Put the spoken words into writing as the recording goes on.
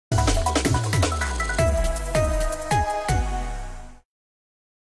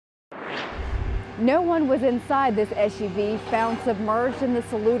No one was inside this SUV found submerged in the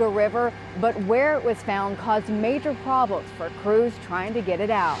Saluda River, but where it was found caused major problems for crews trying to get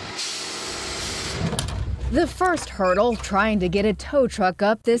it out. The first hurdle, trying to get a tow truck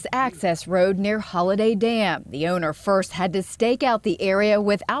up this access road near Holiday Dam. The owner first had to stake out the area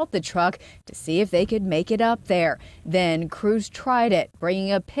without the truck to see if they could make it up there. Then crews tried it,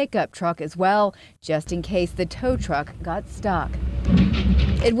 bringing a pickup truck as well, just in case the tow truck got stuck.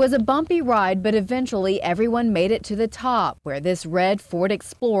 It was a bumpy ride, but eventually everyone made it to the top, where this red Ford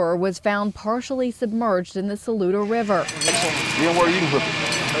Explorer was found partially submerged in the Saluda River.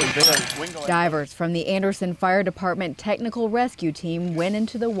 Divers from the Anderson Fire Department Technical Rescue Team went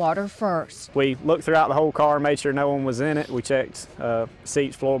into the water first. We looked throughout the whole car, made sure no one was in it. We checked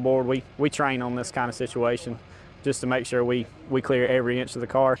seats, floorboard. We train on this kind of situation just to make sure we clear every inch of the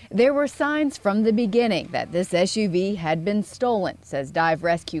car. There were signs from the beginning that this SUV had been stolen, says Dive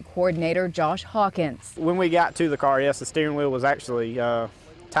Rescue Coordinator Josh Hawkins. When we got to the car, yes, the steering wheel was actually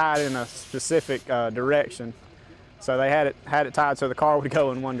tied in a specific direction. So they had it tied so the car would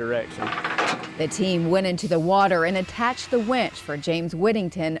go in one direction. The team went into the water and attached the winch for James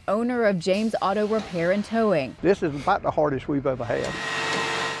Whittington, owner of James Auto Repair and Towing. This is about the hardest we've ever had.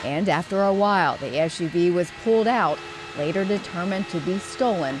 And after a while, the SUV was pulled out, later determined to be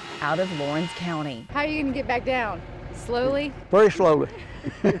stolen out of Lawrence County. How are you going to get back down? Slowly? Very slowly.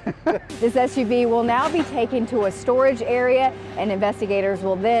 This SUV will now be taken to a storage area, and investigators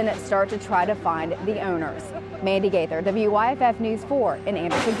will then start to try to find the owners. Mandy Gaither, WYFF News 4 in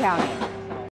Anderson County.